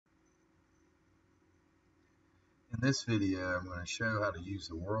In this video, I'm going to show how to use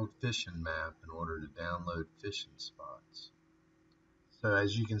the World Fishing Map in order to download fishing spots. So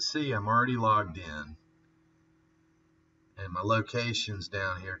as you can see, I'm already logged in, and my location's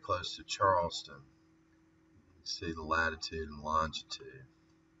down here close to Charleston. You can see the latitude and longitude.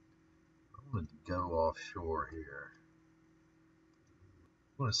 I'm going to go offshore here.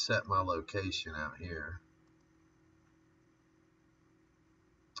 I'm going to set my location out here.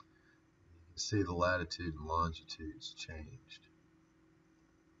 You can see the latitude and longitude's changed.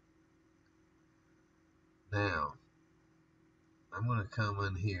 Now, I'm going to come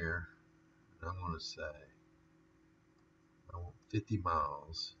in here and I'm going to say I want 50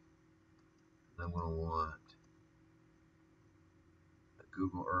 miles, and I'm going to want a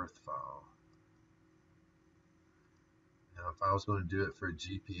Google Earth file. Now if I was going to do it for a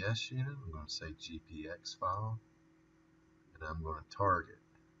GPS unit, I'm going to say GPX file, and I'm going to target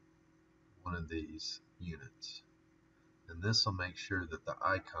one of these units. And this will make sure that the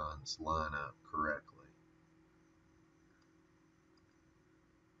icons line up correctly.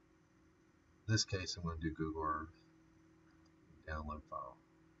 In this case, I'm going to do Google Earth, download file.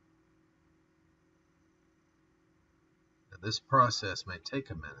 Now this process may take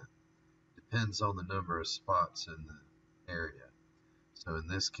a minute, depends on the number of spots in the area. So in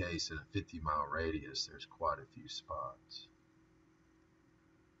this case, in a 50-mile radius, there's quite a few spots.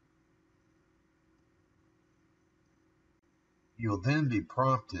 You'll then be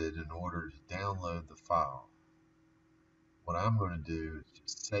prompted in order to download the file. What I'm going to do is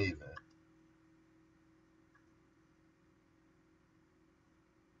just save it.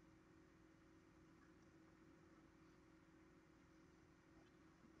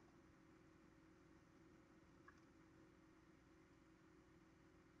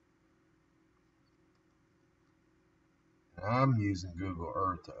 And I'm using Google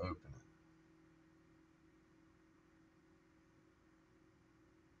Earth to open it.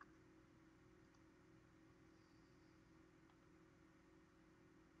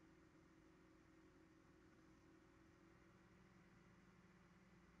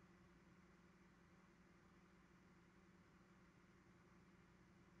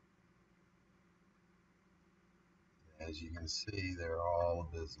 As you can see, they're all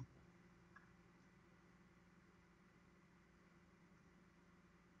visible.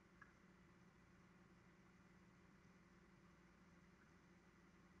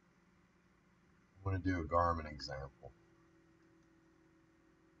 I'm going to do a Garmin example.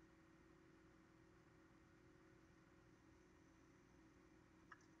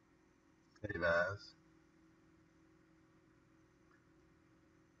 Save as.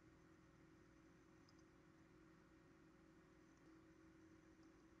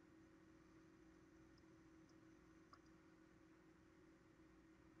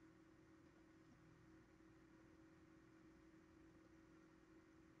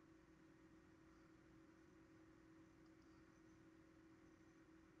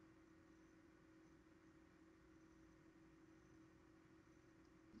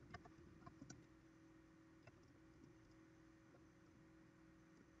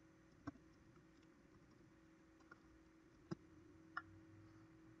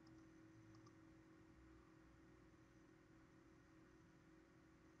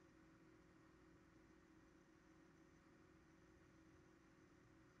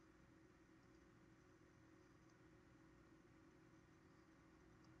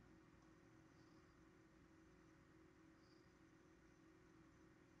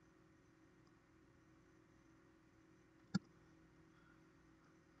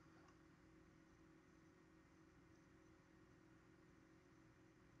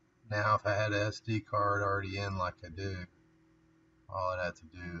 Now if I had an SD card already in like I do, all I'd have to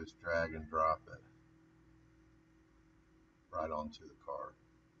do is drag and drop it right onto the card.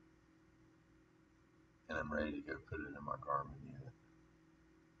 And I'm ready to go put it in my Garmin unit.